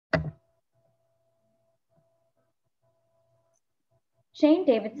Shane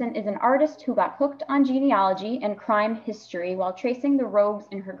Davidson is an artist who got hooked on genealogy and crime history while tracing the rogues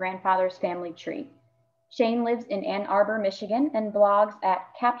in her grandfather's family tree. Shane lives in Ann Arbor, Michigan, and blogs at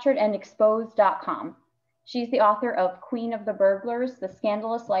capturedandexposed.com. She's the author of Queen of the Burglars, The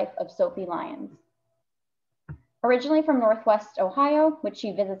Scandalous Life of Sophie Lyons. Originally from Northwest Ohio, which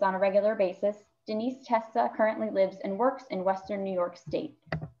she visits on a regular basis, Denise Tessa currently lives and works in Western New York State.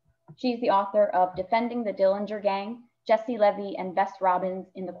 She's the author of Defending the Dillinger Gang, Jessie, Levy, and Bess Robbins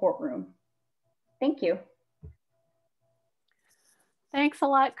in the Courtroom. Thank you. Thanks a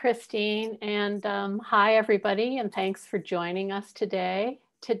lot, Christine. And hi, everybody, and thanks for joining us today.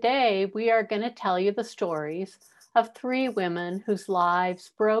 Today, we are going to tell you the stories of three women whose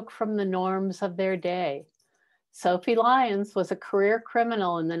lives broke from the norms of their day. Sophie Lyons was a career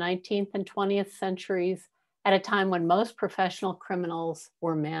criminal in the 19th and 20th centuries at a time when most professional criminals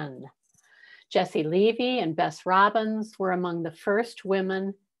were men. Jessie Levy and Bess Robbins were among the first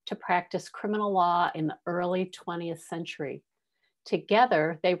women to practice criminal law in the early 20th century.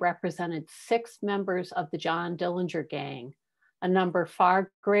 Together, they represented 6 members of the John Dillinger gang, a number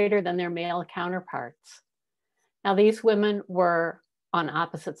far greater than their male counterparts. Now, these women were on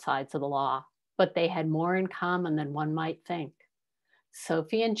opposite sides of the law, but they had more in common than one might think.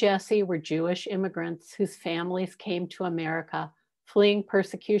 Sophie and Jessie were Jewish immigrants whose families came to America fleeing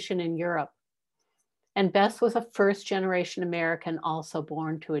persecution in Europe. And Bess was a first-generation American also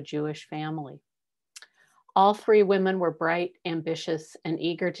born to a Jewish family. All three women were bright, ambitious, and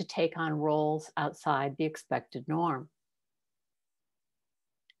eager to take on roles outside the expected norm.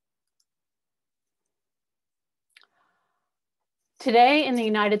 Today in the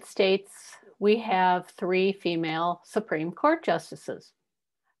United States, we have 3 female Supreme Court justices.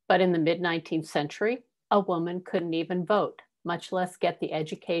 But in the mid-19th century, a woman couldn't even vote, much less get the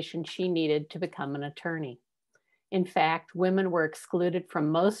education she needed to become an attorney. In fact, women were excluded from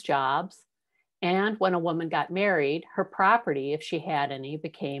most jobs, and when a woman got married, her property, if she had any,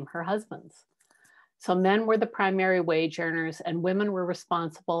 became her husband's. So men were the primary wage earners, and women were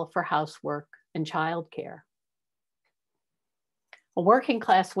responsible for housework and childcare. Working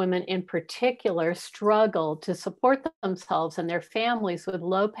class women in particular struggled to support themselves and their families with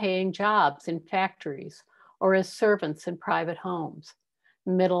low-paying jobs in factories or as servants in private homes.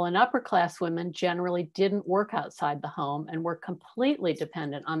 Middle and upper class women generally didn't work outside the home and were completely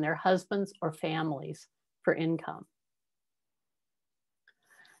dependent on their husbands or families for income.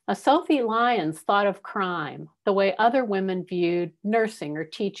 Now, Sophie Lyons thought of crime the way other women viewed nursing or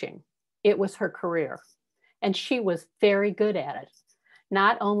teaching. It was her career, and she was very good at it.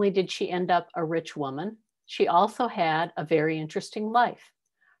 Not only did she end up a rich woman, she also had a very interesting life.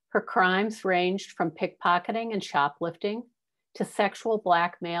 Her crimes ranged from pickpocketing and shoplifting to sexual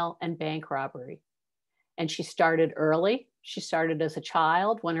blackmail and bank robbery. And she started early. She started as a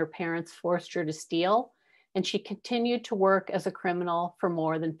child when her parents forced her to steal, and she continued to work as a criminal for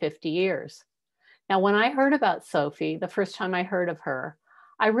more than 50 years. Now, when I heard about Sophie, the first time I heard of her,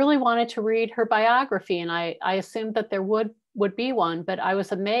 I really wanted to read her biography, and I assumed that there would be one, but I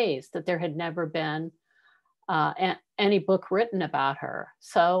was amazed that there had never been any book written about her.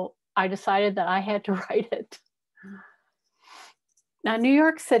 So I decided that I had to write it. Now, New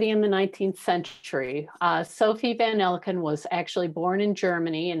York City in the 19th century, Sophie Van Elken was actually born in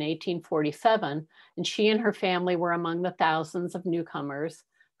Germany in 1847, and she and her family were among the thousands of newcomers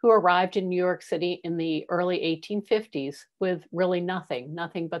who arrived in New York City in the early 1850s with really nothing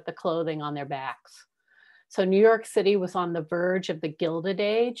but the clothing on their backs. So New York City was on the verge of the Gilded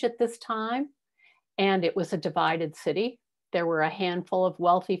Age at this time, and it was a divided city. There were a handful of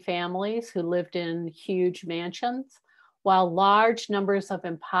wealthy families who lived in huge mansions, while large numbers of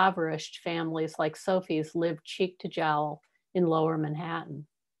impoverished families like Sophie's lived cheek to jowl in lower Manhattan.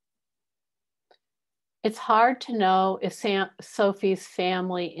 It's hard to know if Sophie's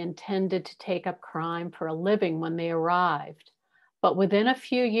family intended to take up crime for a living when they arrived, but within a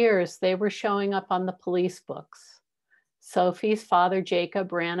few years, they were showing up on the police books. Sophie's father,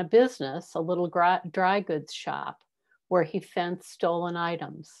 Jacob, ran a business, a little dry goods shop, where he fenced stolen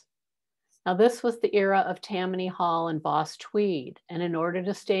items. Now, this was the era of Tammany Hall and Boss Tweed, and in order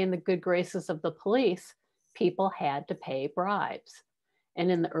to stay in the good graces of the police, people had to pay bribes. And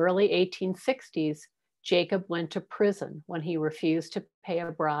in the early 1860s, Jacob went to prison when he refused to pay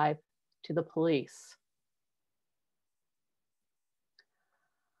a bribe to the police.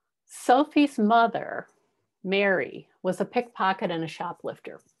 Sophie's mother, Mary, was a pickpocket and a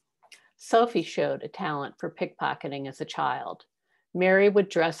shoplifter. Sophie showed a talent for pickpocketing as a child. Mary would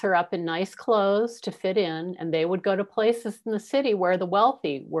dress her up in nice clothes to fit in, and they would go to places in the city where the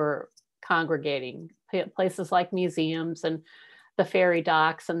wealthy were congregating, places like museums and the ferry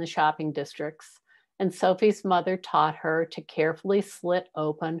docks, and the shopping districts. And Sophie's mother taught her to carefully slit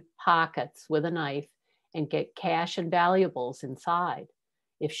open pockets with a knife and get cash and valuables inside.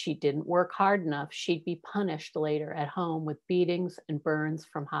 If she didn't work hard enough, she'd be punished later at home with beatings and burns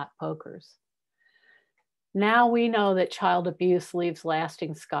from hot pokers. Now we know that child abuse leaves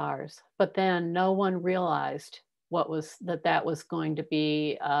lasting scars, but then no one realized that was going to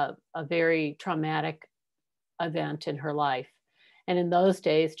be a very traumatic event in her life. And in those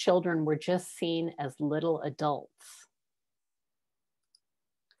days, children were just seen as little adults.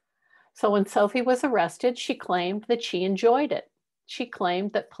 So when Sophie was arrested, she claimed that she enjoyed it. She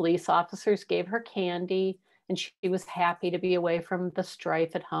claimed that police officers gave her candy and she was happy to be away from the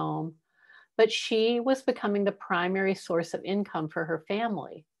strife at home. But she was becoming the primary source of income for her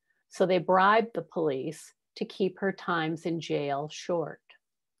family. So they bribed the police to keep her times in jail short.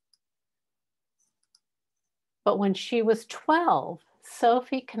 But when she was 12,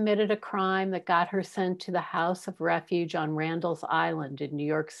 Sophie committed a crime that got her sent to the House of Refuge on Randall's Island in New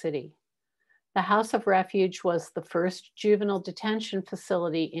York City. The House of Refuge was the first juvenile detention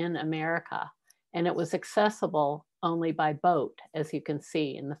facility in America, and it was accessible only by boat, as you can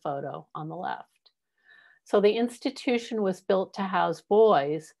see in the photo on the left. So the institution was built to house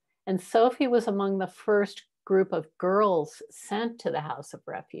boys, and Sophie was among the first group of girls sent to the House of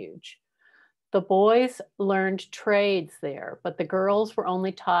Refuge. The boys learned trades there, but the girls were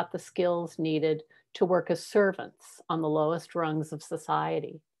only taught the skills needed to work as servants on the lowest rungs of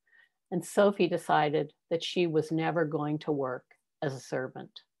society. And Sophie decided that she was never going to work as a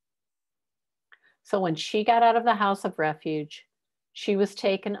servant. So when she got out of the House of Refuge, she was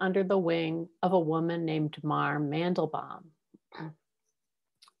taken under the wing of a woman named Marm Mandelbaum.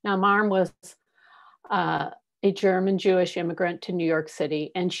 Now, Marm was a German Jewish immigrant to New York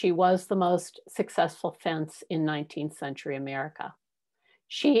City, and she was the most successful fence in 19th century America.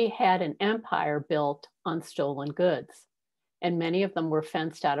 She had an empire built on stolen goods, and many of them were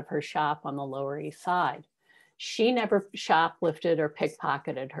fenced out of her shop on the Lower East Side. She never shoplifted or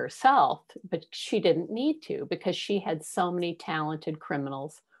pickpocketed herself, but she didn't need to because she had so many talented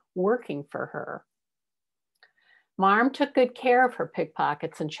criminals working for her. Marm took good care of her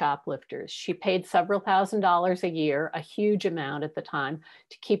pickpockets and shoplifters. She paid several $1,000s a year, a huge amount at the time,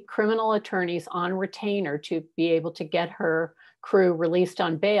 to keep criminal attorneys on retainer to be able to get her crew released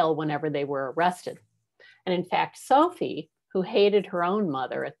on bail whenever they were arrested. And in fact, Sophie, who hated her own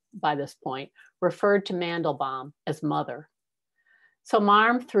mother by this point, referred to Mandelbaum as mother. So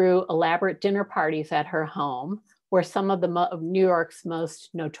Marm threw elaborate dinner parties at her home, where some of New York's most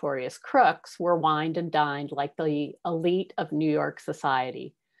notorious crooks were wined and dined like the elite of New York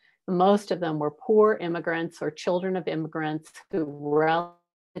society. Most of them were poor immigrants or children of immigrants who relished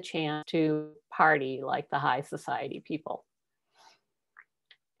the chance to party like the high society people.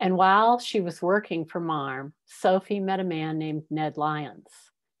 And while she was working for Marm, Sophie met a man named Ned Lyons.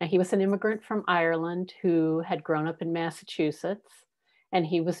 Now, he was an immigrant from Ireland who had grown up in Massachusetts, and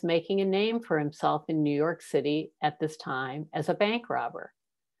he was making a name for himself in New York City at this time as a bank robber.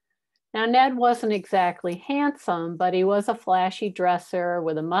 Now, Ned wasn't exactly handsome, but he was a flashy dresser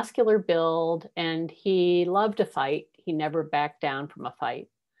with a muscular build, and he loved to fight. He never backed down from a fight.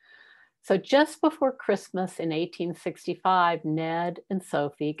 So just before Christmas in 1865, Ned and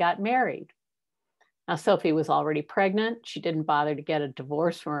Sophie got married. Now, Sophie was already pregnant. She didn't bother to get a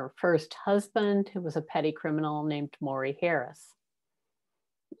divorce from her first husband, who was a petty criminal named Maury Harris.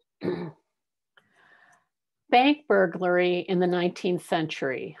 Bank burglary in the 19th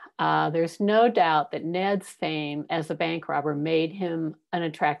century. There's no doubt that Ned's fame as a bank robber made him an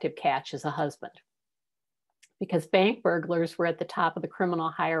attractive catch as a husband, because bank burglars were at the top of the criminal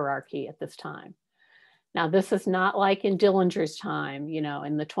hierarchy at this time. Now, this is not like in Dillinger's time, in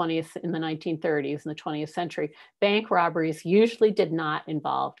the 1930s, in the 20th century. Bank robberies usually did not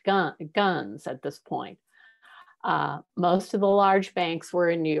involve guns at this point. Most of the large banks were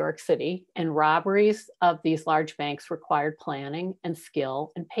in New York City, and robberies of these large banks required planning and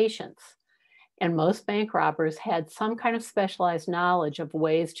skill and patience. And most bank robbers had some kind of specialized knowledge of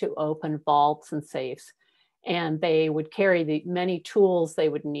ways to open vaults and safes, and they would carry the many tools they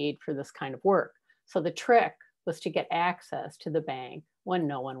would need for this kind of work. So the trick was to get access to the bank when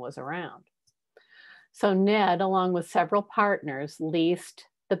no one was around. So Ned, along with several partners, leased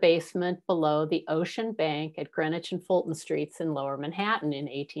the basement below the Ocean Bank at Greenwich and Fulton Streets in Lower Manhattan in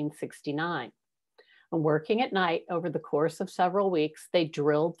 1869. And working at night over the course of several weeks, they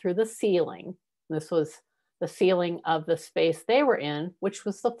drilled through the ceiling. This was the ceiling of the space they were in, which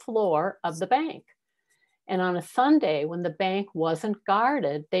was the floor of the bank. And on a Sunday, when the bank wasn't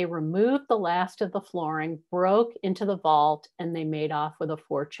guarded, they removed the last of the flooring, broke into the vault, and they made off with a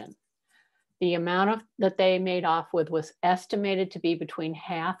fortune. The amount that they made off with was estimated to be between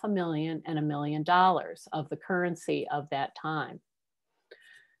 $500,000 and $1 million of the currency of that time.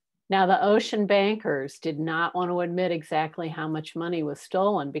 Now, the ocean bankers did not want to admit exactly how much money was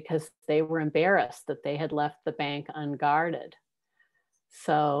stolen because they were embarrassed that they had left the bank unguarded.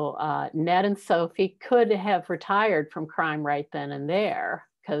 So Ned and Sophie could have retired from crime right then and there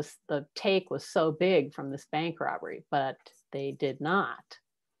because the take was so big from this bank robbery, but they did not.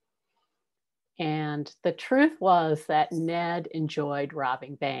 And the truth was that Ned enjoyed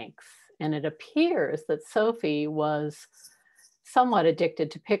robbing banks. And it appears that Sophie was somewhat addicted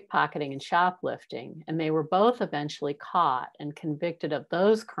to pickpocketing and shoplifting. And they were both eventually caught and convicted of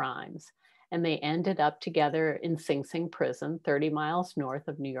those crimes. And they ended up together in Sing Sing prison, 30 miles north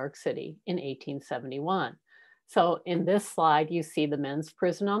of New York City in 1871. So in this slide, you see the men's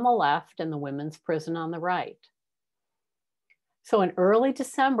prison on the left and the women's prison on the right. So in early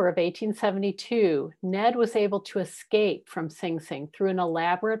December of 1872, Ned was able to escape from Sing Sing through an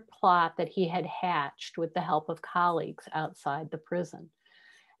elaborate plot that he had hatched with the help of colleagues outside the prison.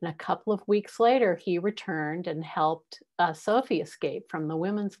 And a couple of weeks later, he returned and helped Sophie escape from the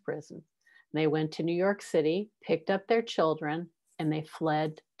women's prison. They went to New York City, picked up their children, and they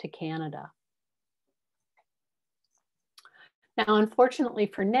fled to Canada. Now,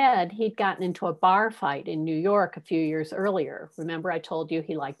 unfortunately for Ned, he'd gotten into a bar fight in New York a few years earlier. Remember, I told you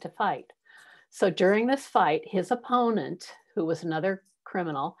he liked to fight. So during this fight, his opponent, who was another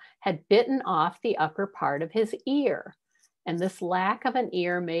criminal, had bitten off the upper part of his ear. And this lack of an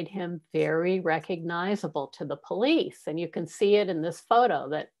ear made him very recognizable to the police. And you can see it in this photo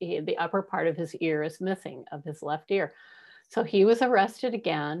that the upper part of his ear is missing, of his left ear. So he was arrested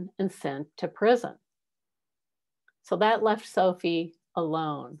again and sent to prison. So that left Sophie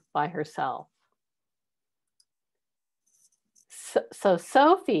alone by herself. So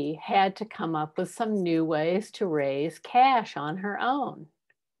Sophie had to come up with some new ways to raise cash on her own.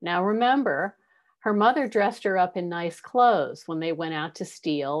 Now remember, her mother dressed her up in nice clothes when they went out to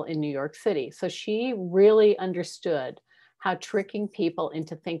steal in New York City. So she really understood how tricking people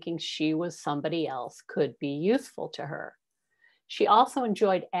into thinking she was somebody else could be useful to her. She also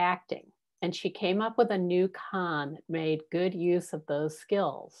enjoyed acting. And she came up with a new con that made good use of those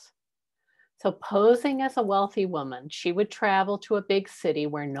skills. So posing as a wealthy woman, she would travel to a big city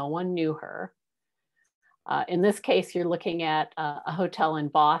where no one knew her. In this case, you're looking at a hotel in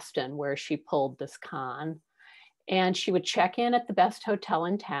Boston where she pulled this con. And she would check in at the best hotel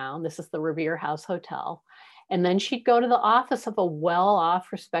in town. This is the Revere House Hotel. And then she'd go to the office of a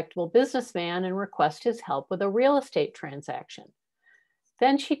well-off, respectable businessman and request his help with a real estate transaction.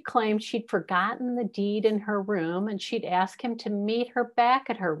 Then she'd claimed she'd forgotten the deed in her room and she'd ask him to meet her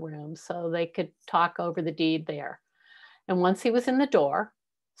back at her room so they could talk over the deed there. And once he was in the door,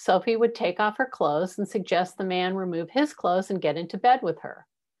 Sophie would take off her clothes and suggest the man remove his clothes and get into bed with her.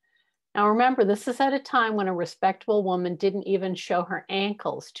 Now remember, this is at a time when a respectable woman didn't even show her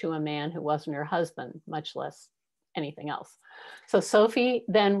ankles to a man who wasn't her husband, much less anything else. So Sophie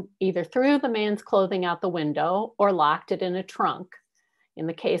then either threw the man's clothing out the window or locked it in a trunk. In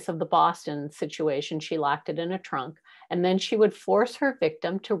the case of the Boston situation, she locked it in a trunk, and then she would force her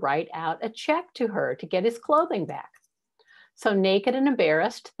victim to write out a check to her to get his clothing back. So naked and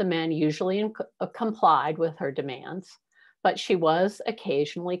embarrassed, the man usually complied with her demands, but she was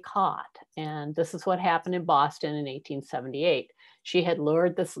occasionally caught. And this is what happened in Boston in 1878. She had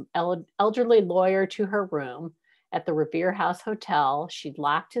lured this elderly lawyer to her room at the Revere House Hotel. She'd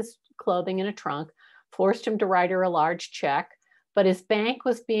locked his clothing in a trunk, forced him to write her a large check. But his bank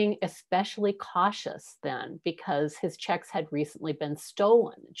was being especially cautious then because his checks had recently been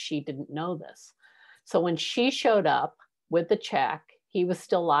stolen. She didn't know this. So when she showed up with the check, he was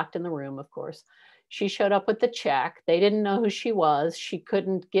still locked in the room, of course. She showed up with the check. They didn't know who she was. She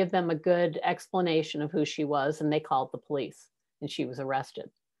couldn't give them a good explanation of who she was, and they called the police, and she was arrested.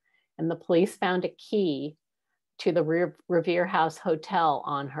 And the police found a key to the Revere House Hotel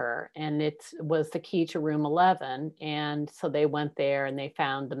on her, and it was the key to room 11. And so they went there and they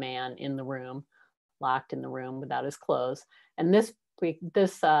found the man in the room, locked in the room without his clothes. And this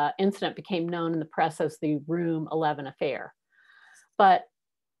incident became known in the press as the Room 11 affair. But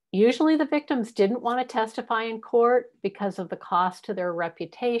usually the victims didn't want to testify in court because of the cost to their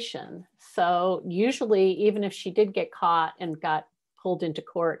reputation. So usually, even if she did get caught and got pulled into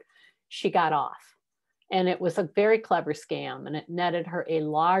court, she got off. And it was a very clever scam, and it netted her a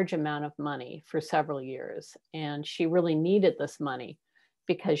large amount of money for several years. And she really needed this money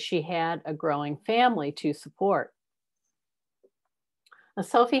because she had a growing family to support. Now,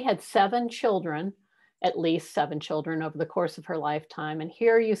 Sophie had 7 children, at least 7 children over the course of her lifetime. And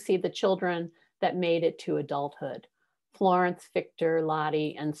here you see the children that made it to adulthood: Florence, Victor,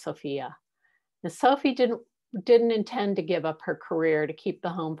 Lottie, and Sophia. Now, Sophie didn't intend to give up her career to keep the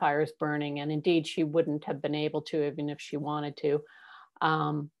home fires burning. And indeed, she wouldn't have been able to, even if she wanted to.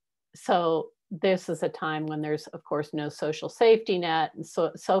 So this is a time when there's, of course, no social safety net. And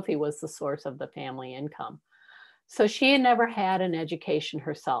so Sophie was the source of the family income. So she had never had an education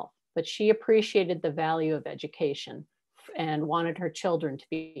herself, but she appreciated the value of education and wanted her children to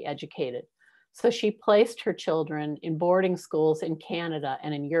be educated. So she placed her children in boarding schools in Canada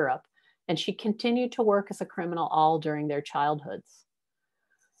and in Europe, and she continued to work as a criminal all during their childhoods.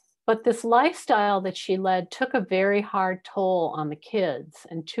 But this lifestyle that she led took a very hard toll on the kids,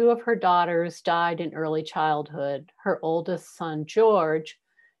 and 2 of her daughters died in early childhood. Her oldest son, George,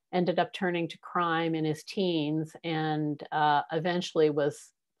 ended up turning to crime in his teens and eventually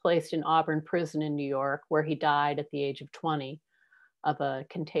was placed in Auburn Prison in New York, where he died at the age of 20 of a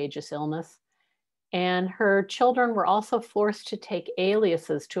contagious illness. And her children were also forced to take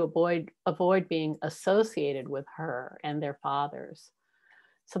aliases to avoid being associated with her and their fathers.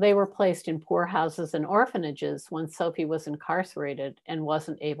 So they were placed in poorhouses and orphanages when Sophie was incarcerated and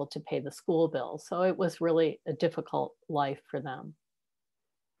wasn't able to pay the school bills. So it was really a difficult life for them.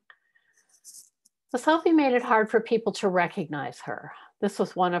 So Sophie made it hard for people to recognize her. This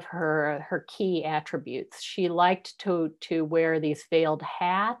was one of her key attributes. She liked to wear these veiled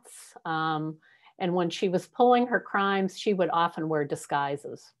hats. And when she was pulling her crimes, she would often wear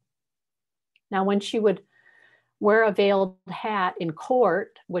disguises. Now, when she would wear a veiled hat in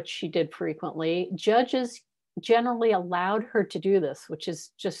court, which she did frequently, judges generally allowed her to do this, which is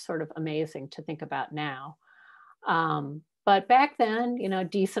just sort of amazing to think about now. But back then,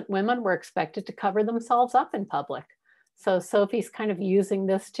 decent women were expected to cover themselves up in public. So Sophie's kind of using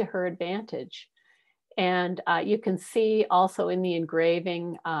this to her advantage. And you can see also in the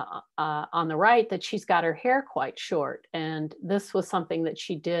engraving on the right that she's got her hair quite short. And this was something that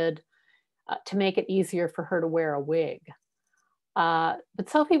she did to make it easier for her to wear a wig. But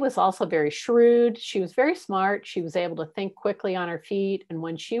Sophie was also very shrewd. She was very smart. She was able to think quickly on her feet. And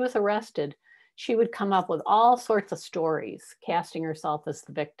when she was arrested, she would come up with all sorts of stories, casting herself as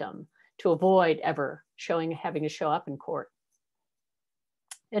the victim to avoid ever having to show up in court.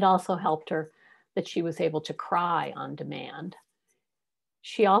 It also helped her that she was able to cry on demand.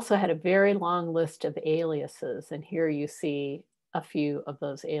 She also had a very long list of aliases, and here you see a few of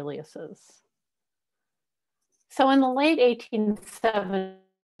those aliases. So in the late 1870s,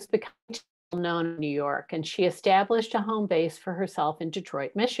 she became well known in New York, and she established a home base for herself in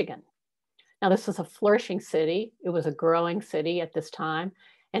Detroit, Michigan. Now, this was a flourishing city. It was a growing city at this time,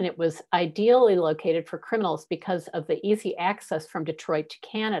 and it was ideally located for criminals because of the easy access from Detroit to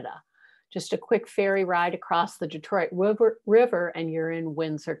Canada. Just a quick ferry ride across the Detroit River and you're in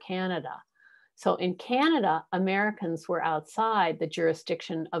Windsor, Canada. So in Canada, Americans were outside the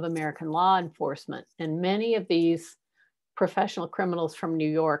jurisdiction of American law enforcement, and many of these professional criminals from New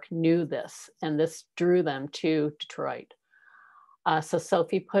York knew this, and this drew them to Detroit. So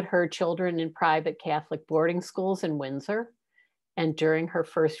Sophie put her children in private Catholic boarding schools in Windsor. And during her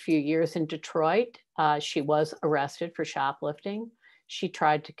first few years in Detroit, she was arrested for shoplifting. She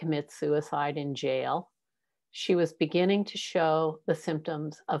tried to commit suicide in jail. She was beginning to show the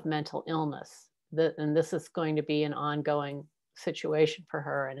symptoms of mental illness. And this is going to be an ongoing situation for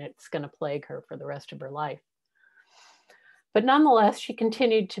her, and it's going to plague her for the rest of her life. But nonetheless, she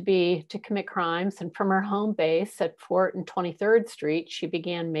continued to commit crimes, and from her home base at Fort and 23rd Street, she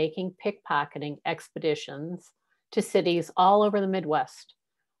began making pickpocketing expeditions to cities all over the Midwest,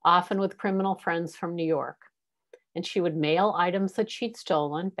 often with criminal friends from New York. And she would mail items that she'd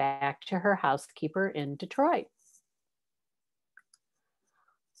stolen back to her housekeeper in Detroit.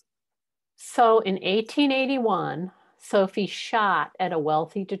 So in 1881, Sophie shot at a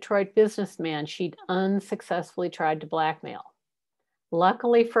wealthy Detroit businessman she'd unsuccessfully tried to blackmail.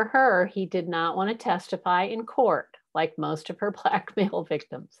 Luckily for her, he did not want to testify in court, like most of her blackmail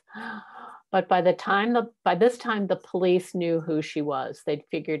victims. But by this time, the police knew who she was. They'd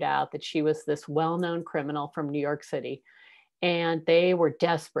figured out that she was this well-known criminal from New York City, and they were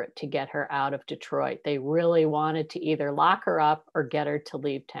desperate to get her out of Detroit. They really wanted to either lock her up or get her to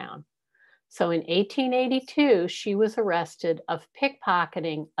leave town. So in 1882, she was arrested of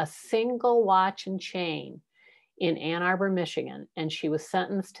pickpocketing a single watch and chain in Ann Arbor, Michigan, and she was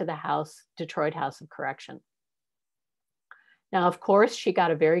sentenced to the Detroit House of Correction. Now, of course, she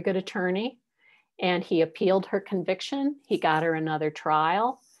got a very good attorney, And he appealed her conviction. He got her another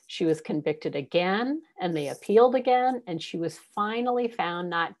trial. She was convicted again, and they appealed again, and she was finally found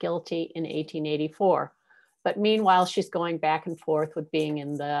not guilty in 1884. But meanwhile, she's going back and forth with being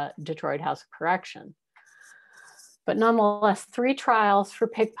in the Detroit House of Correction. But nonetheless, 3 trials for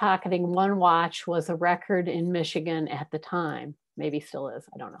pickpocketing, 1 watch was a record in Michigan at the time. Maybe still is,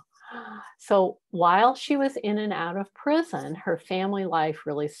 I don't know. So while she was in and out of prison, her family life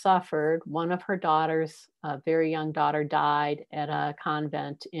really suffered. One of her daughters, a very young daughter, died at a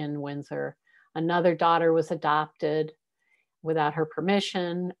convent in Windsor. Another daughter was adopted without her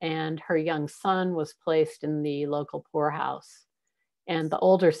permission, and her young son was placed in the local poorhouse. And the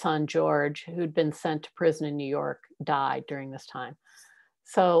older son, George, who'd been sent to prison in New York, died during this time.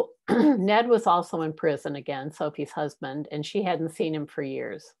 So Ned was also in prison again, Sophie's husband, and she hadn't seen him for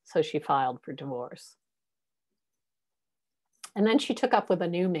years. So she filed for divorce. And then she took up with a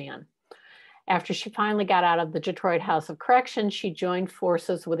new man. After she finally got out of the Detroit House of Correction, she joined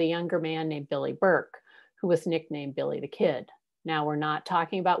forces with a younger man named Billy Burke, who was nicknamed Billy the Kid. Now, we're not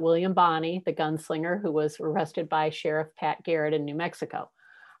talking about William Bonney, the gunslinger who was arrested by Sheriff Pat Garrett in New Mexico.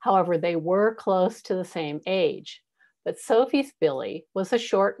 However, they were close to the same age. But Sophie's Billy was a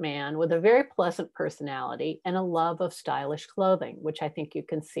short man with a very pleasant personality and a love of stylish clothing, which I think you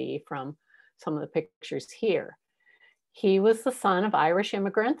can see from some of the pictures here. He was the son of Irish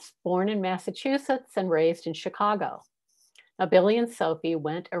immigrants, born in Massachusetts and raised in Chicago. Now, Billy and Sophie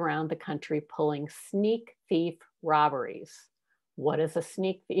went around the country pulling sneak thief robberies. What is a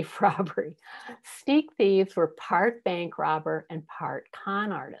sneak thief robbery? Sneak thieves were part bank robber and part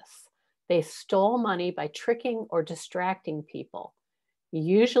con artists. They stole money by tricking or distracting people.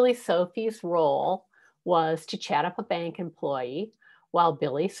 Usually Sophie's role was to chat up a bank employee, while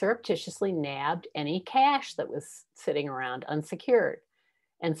Billy surreptitiously nabbed any cash that was sitting around unsecured.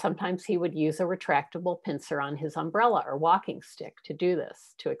 And sometimes he would use a retractable pincer on his umbrella or walking stick to do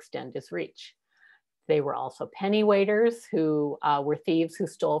this, to extend his reach. They were also penny waiters, who were thieves who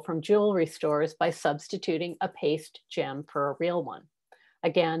stole from jewelry stores by substituting a paste gem for a real one.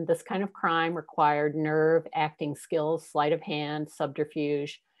 Again, this kind of crime required nerve, acting skills, sleight of hand,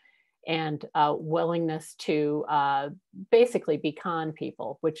 subterfuge, and willingness to basically be con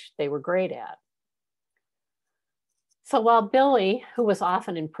people, which they were great at. So while Billy, who was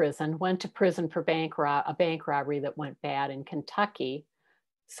often in prison, went to prison for a bank robbery that went bad in Kentucky,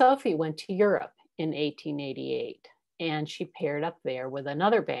 Sophie went to Europe in 1888, and she paired up there with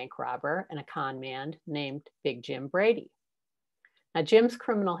another bank robber and a con man named Big Jim Brady. Now, Jim's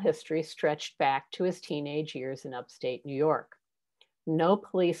criminal history stretched back to his teenage years in upstate New York. No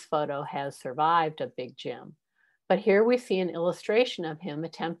police photo has survived of Big Jim, but here we see an illustration of him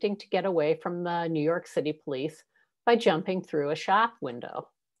attempting to get away from the New York City police by jumping through a shop window.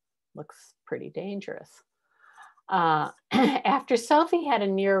 Looks pretty dangerous. After Sophie had a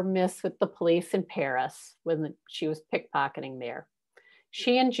near miss with the police in Paris when she was pickpocketing there,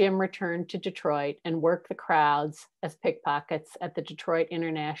 she and Jim returned to Detroit and worked the crowds as pickpockets at the Detroit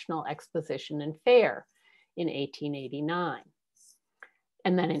International Exposition and Fair in 1889.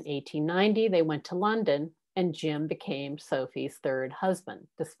 And then in 1890, they went to London, and Jim became Sophie's third husband,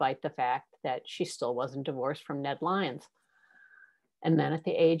 despite the fact that she still wasn't divorced from Ned Lyons. And then at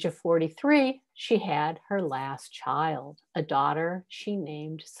the age of 43, she had her last child, a daughter she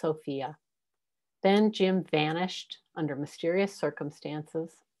named Sophia. Then Jim vanished under mysterious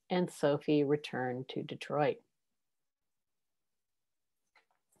circumstances, and Sophie returned to Detroit.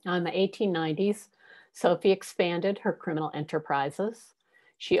 Now, in the 1890s, Sophie expanded her criminal enterprises.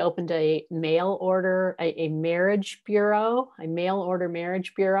 She opened a mail order marriage bureau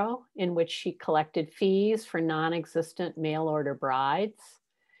in which she collected fees for non-existent mail order brides.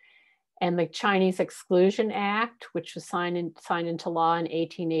 And the Chinese Exclusion Act, which was signed into law in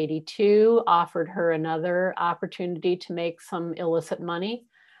 1882, offered her another opportunity to make some illicit money.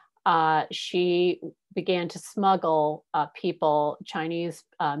 She began to smuggle Chinese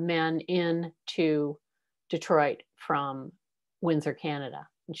men into Detroit from Windsor, Canada.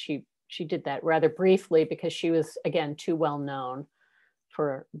 And she did that rather briefly because she was, again, too well known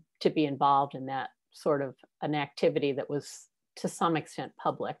to be involved in that sort of an activity that was to some extent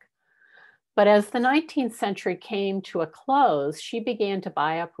public. But as the 19th century came to a close, she began to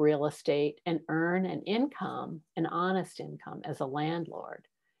buy up real estate and earn an honest income as a landlord.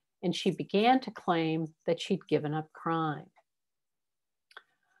 And she began to claim that she'd given up crime.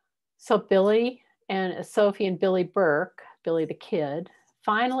 So Sophie and Billy Burke, Billy the Kid,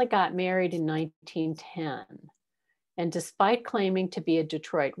 finally got married in 1910. And despite claiming to be a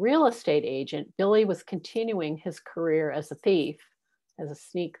Detroit real estate agent, Billy was continuing his career as a thief, as a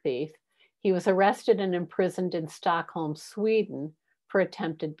sneak thief, He was arrested and imprisoned in Stockholm, Sweden for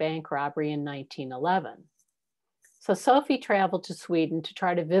attempted bank robbery in 1911. So Sophie traveled to Sweden to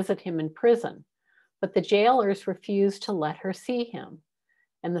try to visit him in prison, but the jailers refused to let her see him,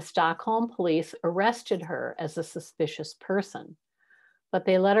 and the Stockholm police arrested her as a suspicious person, but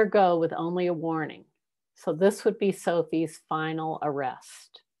they let her go with only a warning. So this would be Sophie's final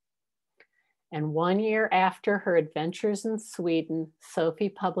arrest. And 1 year after her adventures in Sweden, Sophie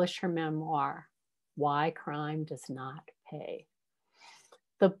published her memoir, Why Crime Does Not Pay.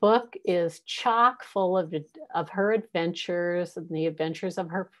 The book is chock full of her adventures and the adventures of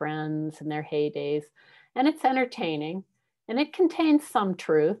her friends and their heydays, and it's entertaining. And it contains some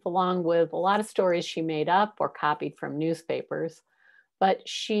truth, along with a lot of stories she made up or copied from newspapers. But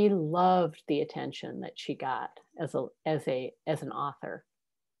she loved the attention that she got as an author.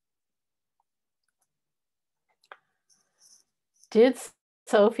 Did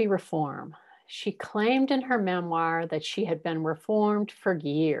Sophie reform? She claimed in her memoir that she had been reformed for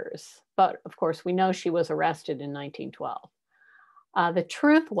years, but of course we know she was arrested in 1912. The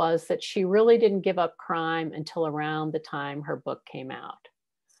truth was that she really didn't give up crime until around the time her book came out.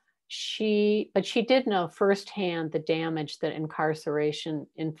 But she did know firsthand the damage that incarceration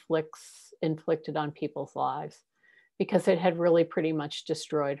inflicted on people's lives, because it had really pretty much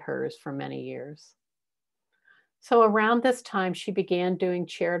destroyed hers for many years. So around this time, she began doing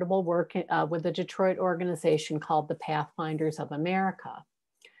charitable work with a Detroit organization called the Pathfinders of America.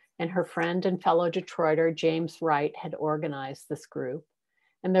 And her friend and fellow Detroiter, James Wright, had organized this group.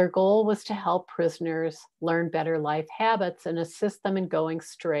 And their goal was to help prisoners learn better life habits and assist them in going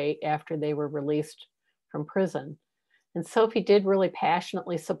straight after they were released from prison. And Sophie did really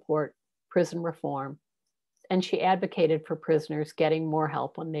passionately support prison reform, and she advocated for prisoners getting more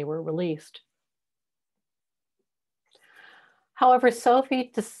help when they were released. However,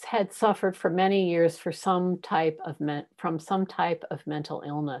 Sophie had suffered for many years from some type of mental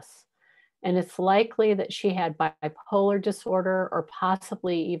illness. And it's likely that she had bipolar disorder or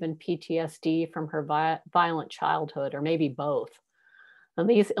possibly even PTSD from her violent childhood, or maybe both. And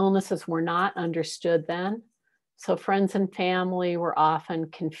these illnesses were not understood then. So friends and family were often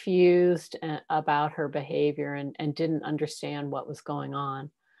confused about her behavior and didn't understand what was going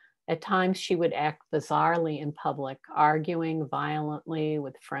on. At times, she would act bizarrely in public, arguing violently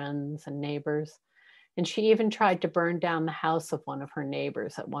with friends and neighbors. And she even tried to burn down the house of one of her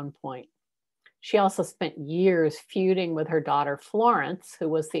neighbors at one point. She also spent years feuding with her daughter, Florence, who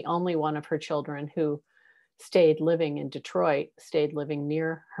was the only one of her children who stayed living in Detroit, stayed living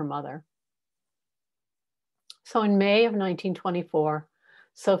near her mother. So in May of 1924,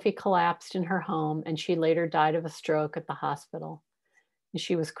 Sophie collapsed in her home, and she later died of a stroke at the hospital.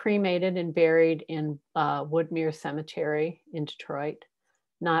 She was cremated and buried in Woodmere Cemetery in Detroit,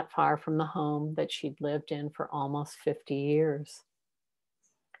 not far from the home that she'd lived in for almost 50 years.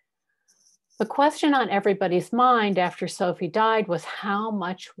 The question on everybody's mind after Sophie died was, how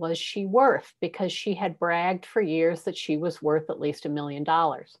much was she worth? Because she had bragged for years that she was worth at least $1 million.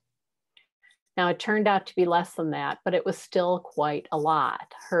 Now, it turned out to be less than that, but it was still quite a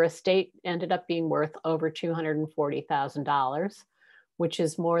lot. Her estate ended up being worth over $240,000, which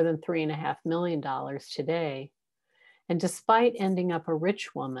is more than $3.5 million today. And despite ending up a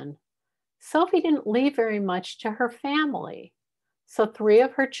rich woman, Sophie didn't leave very much to her family. So 3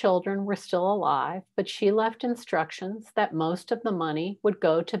 of her children were still alive, but she left instructions that most of the money would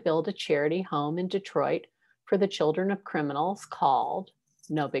go to build a charity home in Detroit for the children of criminals called,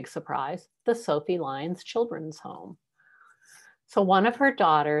 no big surprise, the Sophie Lyons Children's Home. So one of her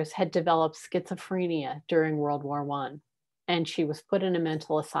daughters had developed schizophrenia during World War I, and she was put in a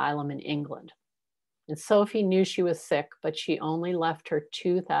mental asylum in England. And Sophie knew she was sick, but she only left her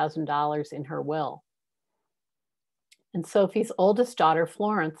 $2,000 in her will. And Sophie's oldest daughter,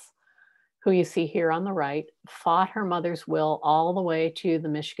 Florence, who you see here on the right, fought her mother's will all the way to the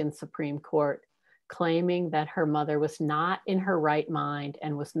Michigan Supreme Court, claiming that her mother was not in her right mind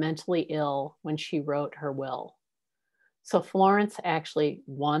and was mentally ill when she wrote her will. So Florence actually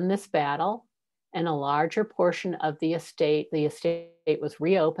won this battle, and a larger portion of the estate was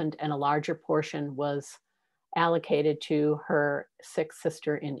reopened, and a larger portion was allocated to her sick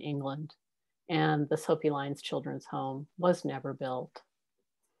sister in England. And the Sophie Lyons Children's Home was never built.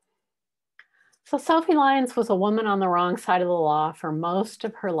 So Sophie Lyons was a woman on the wrong side of the law for most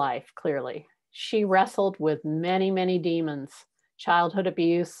of her life, clearly. She wrestled with many, many demons: childhood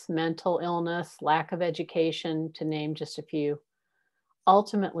abuse, mental illness, lack of education, to name just a few.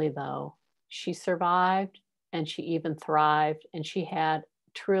 Ultimately, though, she survived, and she even thrived, and she had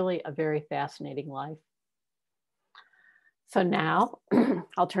truly a very fascinating life. So now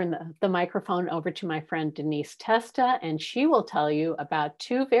I'll turn the microphone over to my friend Denise Testa, and she will tell you about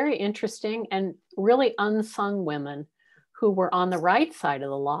two very interesting and really unsung women who were on the right side of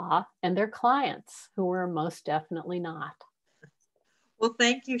the law and their clients who were most definitely not. Well,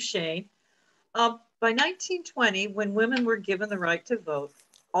 thank you, Shane. By 1920, when women were given the right to vote,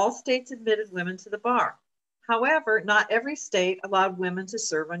 all states admitted women to the bar. However, not every state allowed women to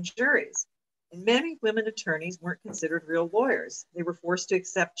serve on juries. And many women attorneys weren't considered real lawyers. They were forced to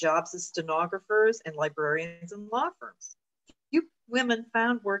accept jobs as stenographers and librarians in law firms. Few women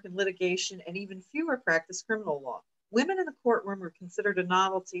found work in litigation, and even fewer practiced criminal law. Women in the courtroom were considered a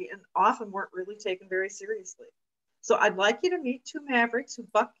novelty and often weren't really taken very seriously. So I'd like you to meet two mavericks who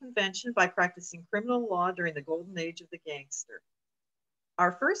bucked convention by practicing criminal law during the golden age of the gangster.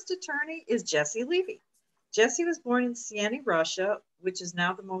 Our first attorney is Jessie Levy. Jessie was born in Siena, Russia, which is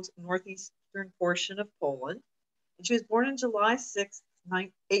now the most northeastern portion of Poland. And she was born on July 6,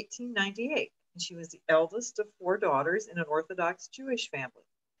 1898. And she was the eldest of four daughters in an Orthodox Jewish family.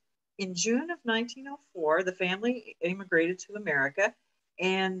 In June of 1904, the family immigrated to America,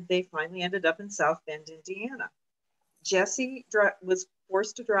 and they finally ended up in South Bend, Indiana. Jessie was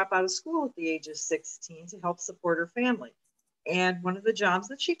forced to drop out of school at the age of 16 to help support her family. And one of the jobs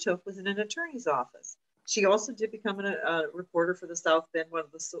that she took was in an attorney's office. She also did become a reporter for the South Bend, one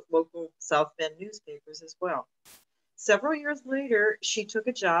of the local South Bend newspapers as well. Several years later, she took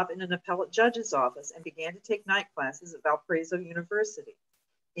a job in an appellate judge's office and began to take night classes at Valparaiso University.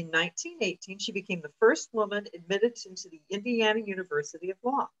 In 1918, she became the first woman admitted into the Indiana University of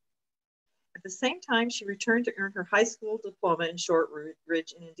Law. At the same time, she returned to earn her high school diploma in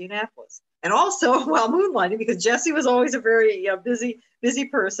Shortridge in Indianapolis. And also while moonlighting, because Jessie was always a very busy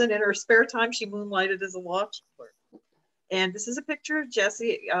person. In her spare time, she moonlighted as a law clerk. And this is a picture of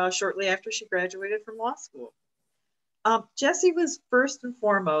Jessie shortly after she graduated from law school. Jessie was first and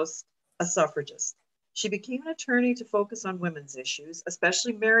foremost a suffragist. She became an attorney to focus on women's issues,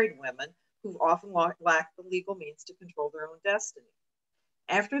 especially married women who often lacked the legal means to control their own destiny.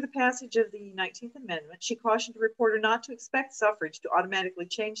 After the passage of the 19th Amendment, she cautioned a reporter not to expect suffrage to automatically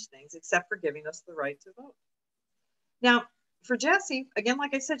change things, except for giving us the right to vote. Now, for Jessie, again,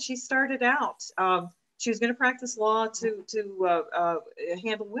 like I said, she started out, she was going to practice law to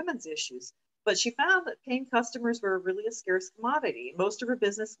handle women's issues, but she found that paying customers were really a scarce commodity. Most of her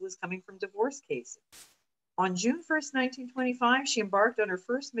business was coming from divorce cases. On June 1st, 1925, she embarked on her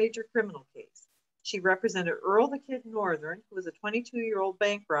first major criminal case. She represented Earl the Kid Northern, who was a 22-year-old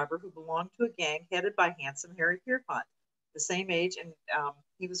bank robber who belonged to a gang headed by handsome Harry Pierpont, the same age, and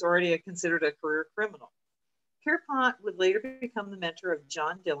he was already considered a career criminal. Pierpont would later become the mentor of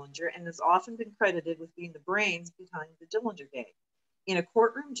John Dillinger and has often been credited with being the brains behind the Dillinger gang. In a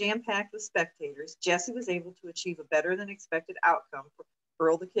courtroom jam-packed with spectators, Jessie was able to achieve a better than expected outcome for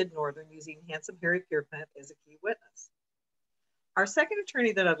Earl the Kid Northern using handsome Harry Pierpont as a key witness. Our second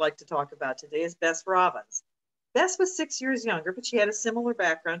attorney that I'd like to talk about today is Bess Robbins. Bess was 6 years younger, but she had a similar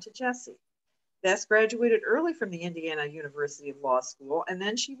background to Jessie. Bess graduated early from the Indiana University of Law School, and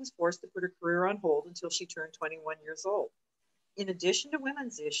then she was forced to put her career on hold until she turned 21 years old. In addition to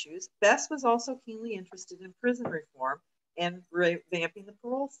women's issues, Bess was also keenly interested in prison reform and revamping the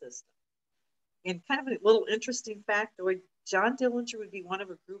parole system. And kind of a little interesting factoid, John Dillinger would be one of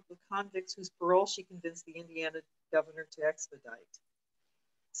a group of convicts whose parole she convinced the Indiana governor to expedite.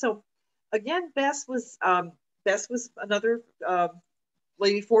 So again, Bess was another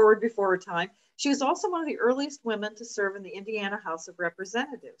lady forward before her time. She was also one of the earliest women to serve in the Indiana House of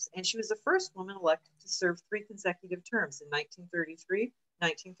Representatives, and she was the first woman elected to serve 3 consecutive terms in 1933,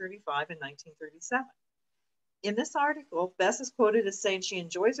 1935, and 1937. In this article, Bess is quoted as saying she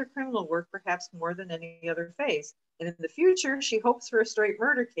enjoys her criminal work perhaps more than any other phase. And in the future, she hopes for a straight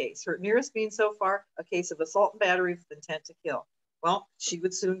murder case, her nearest being so far a case of assault and battery with intent to kill. Well, she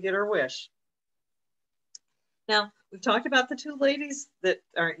would soon get her wish. Now, we've talked about the two ladies that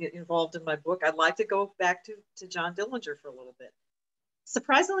are involved in my book. I'd like to go back to John Dillinger for a little bit.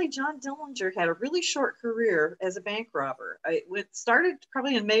 Surprisingly, John Dillinger had a really short career as a bank robber. It started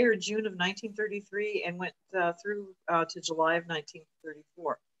probably in May or June of 1933 and went through to July of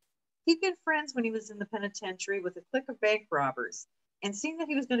 1934. He'd been friends when he was in the penitentiary with a clique of bank robbers, and seeing that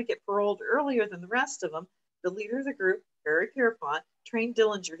he was going to get paroled earlier than the rest of them, the leader of the group, Harry Pierpont, trained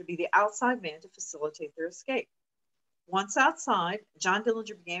Dillinger to be the outside man to facilitate their escape. Once outside, John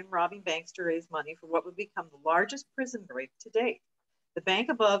Dillinger began robbing banks to raise money for what would become the largest prison break to date. The bank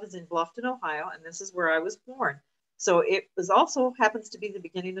above is in Bluffton, Ohio, and this is where I was born. So it also happens to be the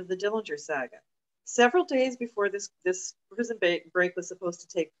beginning of the Dillinger saga. Several days before this prison break was supposed to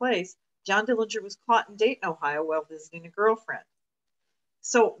take place, John Dillinger was caught in Dayton, Ohio while visiting a girlfriend.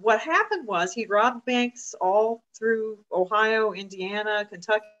 So what happened was he robbed banks all through Ohio, Indiana,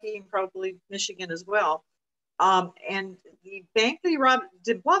 Kentucky, and probably Michigan as well. And the bank that he robbed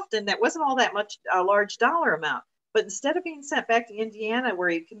in Bluffton, that wasn't all that much a large dollar amount. But instead of being sent back to Indiana, where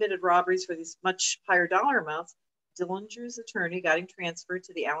he committed robberies for these much higher dollar amounts, Dillinger's attorney got him transferred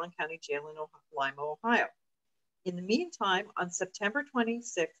to the Allen County Jail in Lima, Ohio. In the meantime, on September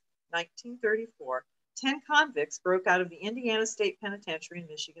 26, 1934, 10 convicts broke out of the Indiana State Penitentiary in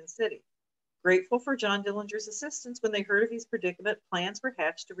Michigan City. Grateful for John Dillinger's assistance, when they heard of his predicament, plans were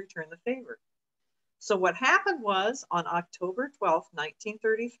hatched to return the favor. So what happened was, on October 12,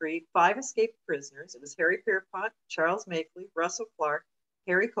 1933, 5 escaped prisoners, it was Harry Pierpont, Charles Makeley, Russell Clark,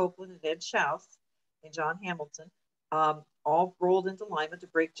 Harry Copeland, and Ed Schaus, and John Hamilton, all rolled into Lima to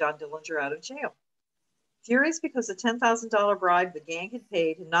break John Dillinger out of jail. Furious because the $10,000 bribe the gang had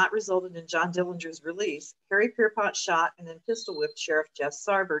paid had not resulted in John Dillinger's release, Harry Pierpont shot and then pistol whipped Sheriff Jess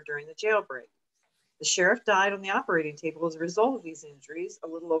Sarber during the jailbreak. The sheriff died on the operating table as a result of these injuries a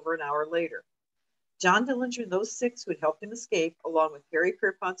little over an hour later. John Dillinger and those 6 who had helped him escape, along with Harry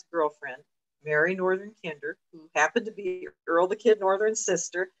Pierpont's girlfriend, Mary Northern Kinder, who happened to be Earl the Kid Northern's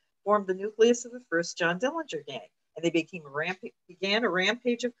sister, formed the nucleus of the first John Dillinger gang, and they began a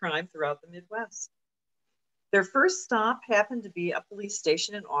rampage of crime throughout the Midwest. Their first stop happened to be a police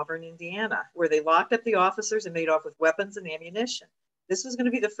station in Auburn, Indiana, where they locked up the officers and made off with weapons and ammunition. This was going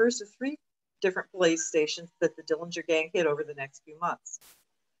to be the first of 3 different police stations that the Dillinger gang hit over the next few months.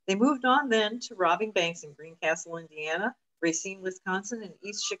 They moved on then to robbing banks in Greencastle, Indiana, Racine, Wisconsin, and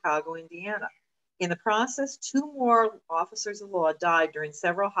East Chicago, Indiana. In the process, 2 more officers of law died during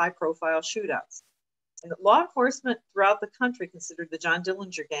several high-profile shootouts. And law enforcement throughout the country considered the John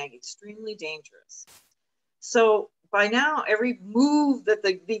Dillinger gang extremely dangerous. So by now, every move that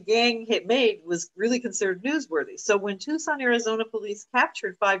the gang had made was really considered newsworthy. So when Tucson, Arizona police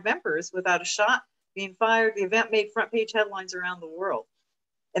captured 5 members without a shot being fired, the event made front-page headlines around the world.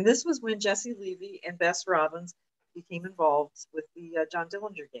 And this was when Jessie Levy and Bess Robbins became involved with the John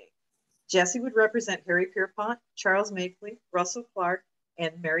Dillinger gang. Jessie would represent Harry Pierpont, Charles Makeley, Russell Clark,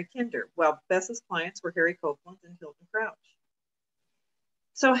 and Mary Kinder, while Bess's clients were Harry Copeland and Hilton Crouch.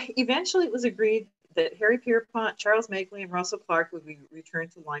 So eventually it was agreed that Harry Pierpont, Charles Makeley, and Russell Clark would be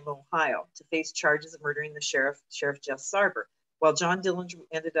returned to Lima, Ohio, to face charges of murdering the Sheriff Jess Sarber, while John Dillinger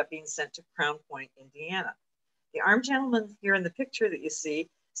ended up being sent to Crown Point, Indiana. The armed gentleman here in the picture that you see,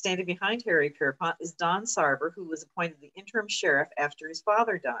 standing behind Harry Pierpont, is Don Sarber, who was appointed the interim sheriff after his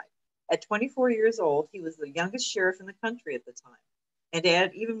father died. At 24 years old, he was the youngest sheriff in the country at the time. And to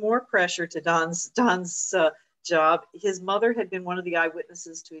add even more pressure to Don's job, his mother had been one of the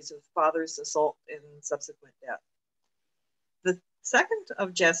eyewitnesses to his father's assault and subsequent death. The second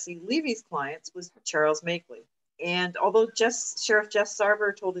of Jessie Levy's clients was Charles Makeley. And although Sheriff Jess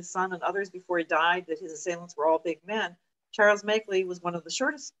Sarber told his son and others before he died that his assailants were all big men, Charles Makeley was one of the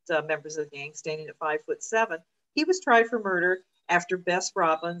shortest members of the gang, standing at 5'7". He was tried for murder after Bess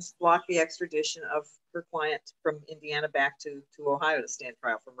Robbins blocked the extradition of her client from Indiana back to Ohio to stand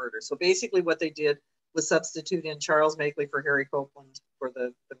trial for murder. So basically what they did was substitute in Charles Makeley for Harry Copeland for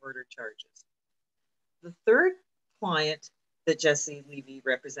the murder charges. The third client that Jessie Levy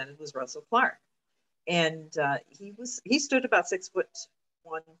represented was Russell Clark. And he stood about 6'1".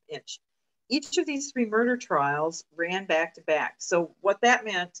 Each of these 3 murder trials ran back to back. So what that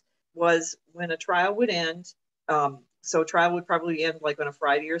meant was when a trial would end, so a trial would probably end like on a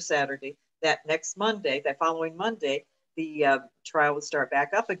Friday or Saturday, that following Monday, the trial would start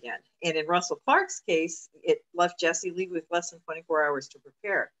back up again. And in Russell Clark's case, it left Jessie Levy with less than 24 hours to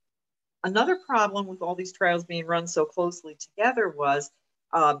prepare. Another problem with all these trials being run so closely together was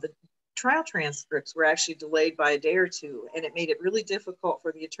the trial transcripts were actually delayed by a day or 2, and it made it really difficult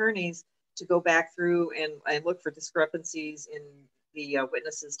for the attorneys to go back through and look for discrepancies in the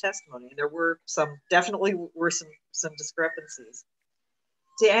witnesses' testimony. And there were definitely some discrepancies.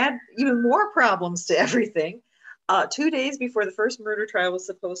 To add even more problems to everything, 2 days before the first murder trial was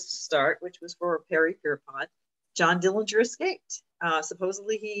supposed to start, which was for Harry Pierpont, John Dillinger escaped.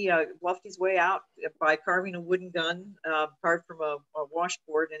 Supposedly he bluffed his way out by carving a wooden gun carved from a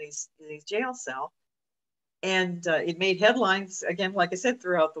washboard in his jail cell. And it made headlines, again, like I said,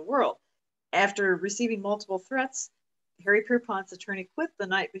 throughout the world. After receiving multiple threats, Harry Pierpont's attorney quit the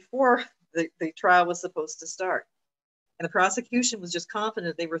night before the trial was supposed to start. And the prosecution was just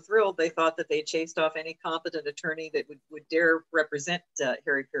confident. They were thrilled. They thought that they chased off any competent attorney that would dare represent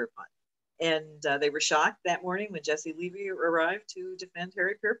Harry Pierpont. And they were shocked that morning when Jessie Levy arrived to defend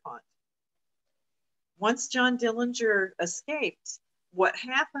Harry Pierpont. Once John Dillinger escaped, what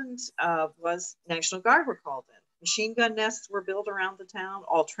happened was National Guard were called in. Machine gun nests were built around the town.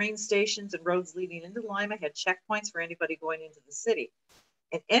 All train stations and roads leading into Lima had checkpoints for anybody going into the city.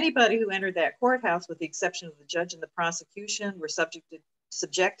 And anybody who entered that courthouse, with the exception of the judge and the prosecution, were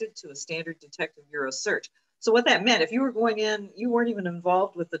subjected to a standard Detective Bureau search. So what that meant, if you were going in, you weren't even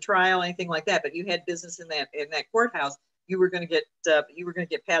involved with the trial, anything like that, but you had business in that courthouse, you were going to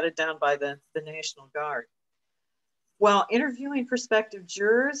get patted down by the National Guard. While interviewing prospective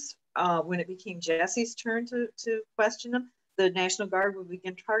jurors, when it became Jessie's turn to question them, the National Guard would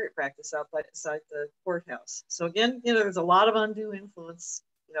begin target practice outside the courthouse. So again, there's a lot of undue influence,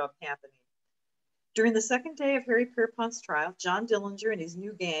 happening. During the second day of Harry Pierpont's trial, John Dillinger and his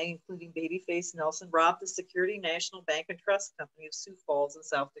new gang, including Babyface Nelson, robbed the Security National Bank and Trust Company of Sioux Falls in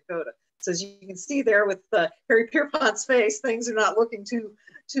South Dakota. So as you can see there with Harry Pierpont's face, things are not looking too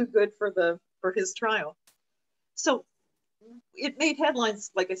good for his trial. So it made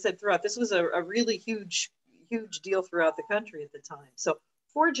headlines, like I said, throughout. This was a really huge deal throughout the country at the time. So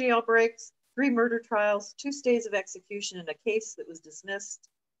 4 jailbreaks, 3 murder trials, 2 stays of execution, and a case that was dismissed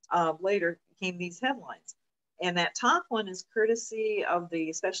later came these headlines. And that top one is courtesy of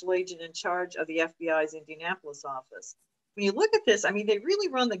the special agent in charge of the FBI's Indianapolis office. When you look at this, I mean, they really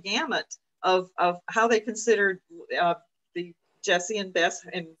run the gamut of how they considered the Jessie and Bess,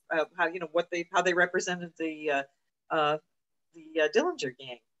 and how they represented the Dillinger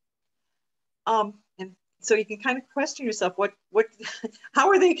gang. And so you can kind of question yourself, how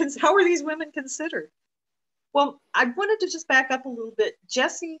are these women considered? Well, I wanted to just back up a little bit.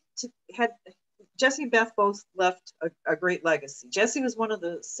 Jessie and Beth both left a great legacy. Jessie was one of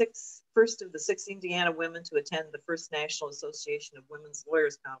the first of the 6 Indiana women to attend the first National Association of Women's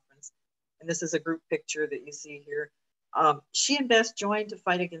Lawyers Conference. And this is a group picture that you see here. She and Bess joined to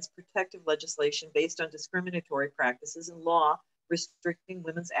fight against protective legislation based on discriminatory practices and law restricting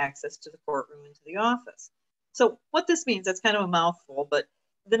women's access to the courtroom and to the office. So what this means, that's kind of a mouthful, but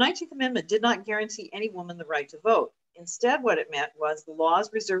the 19th Amendment did not guarantee any woman the right to vote. Instead, what it meant was the laws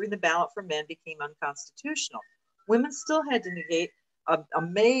reserving the ballot for men became unconstitutional. Women still had to negate a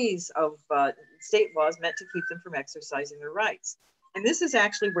maze of state laws meant to keep them from exercising their rights. And this is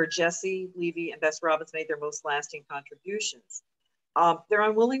actually where Jessie, Levy, and Bess Robbins made their most lasting contributions. Their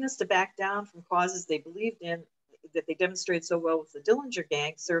unwillingness to back down from causes they believed in, that they demonstrated so well with the Dillinger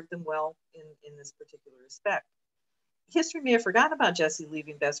gang, served them well in this particular respect. History may have forgotten about Jessie,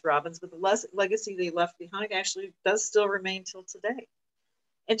 Levy, and Bess Robbins, but the legacy they left behind actually does still remain till today.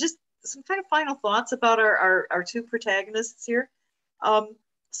 And just some kind of final thoughts about our 2 protagonists here.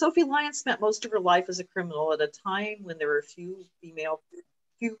 Sophie Lyons spent most of her life as a criminal at a time when there were few female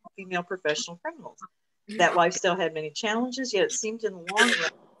professional criminals. That lifestyle had many challenges, yet it seemed in the long run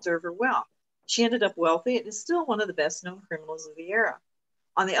to serve her well. She ended up wealthy and is still one of the best known criminals of the era.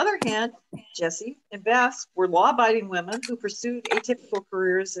 On the other hand, Jessie and Bess were law-abiding women who pursued atypical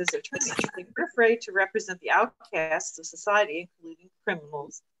careers as attorneys. They were afraid to represent the outcasts of society, including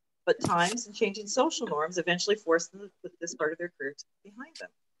criminals, but times and changing social norms eventually forced them to put this part of their career behind them.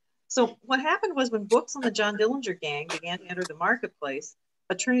 So what happened was, when books on the John Dillinger gang began to enter the marketplace,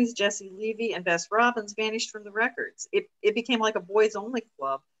 attorneys Jessie, Levy, and Bess Robbins vanished from the records. It became like a boys-only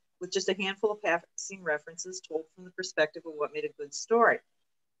club with just a handful of passing references told from the perspective of what made a good story.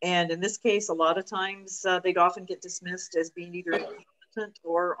 And in this case, a lot of times they'd often get dismissed as being either incompetent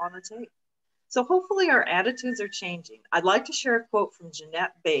or on the tape. So hopefully our attitudes are changing. I'd like to share a quote from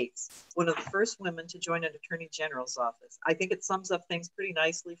Jeanette Bates, one of the first women to join an attorney general's office. I think it sums up things pretty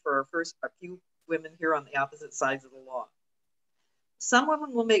nicely for a few women here on the opposite sides of the law. Some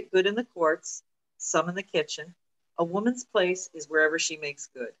women will make good in the courts, some in the kitchen. A woman's place is wherever she makes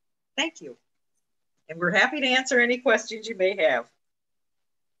good. Thank you. And we're happy to answer any questions you may have.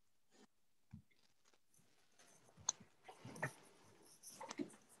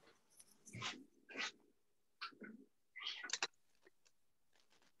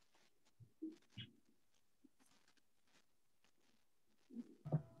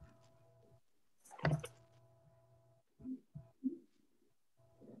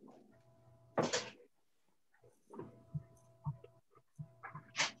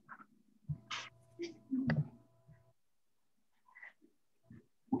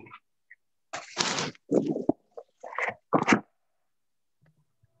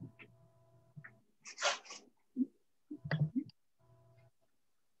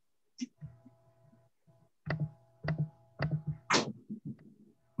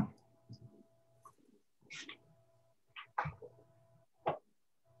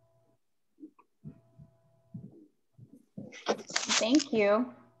 Thank you.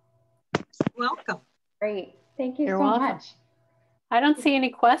 Welcome. Great. Thank you You're so welcome. much. I don't see any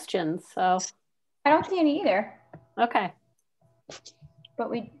questions, so. I don't see any either. Okay. But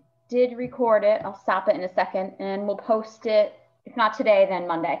we did record it. I'll stop it in a second and we'll post it. If not today, then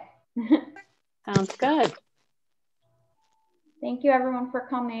Monday. Sounds good. Thank you everyone for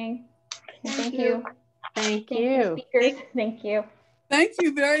coming. And thank you. Thank you. Speakers. Thank you. Thank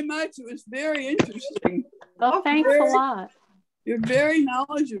you very much. It was very interesting. Well, thanks a lot. You're very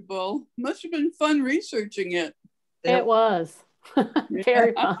knowledgeable. Must have been fun researching it. It was.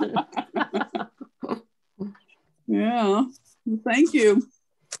 Very fun. Yeah. Thank you.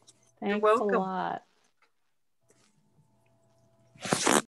 Thanks welcome. a lot.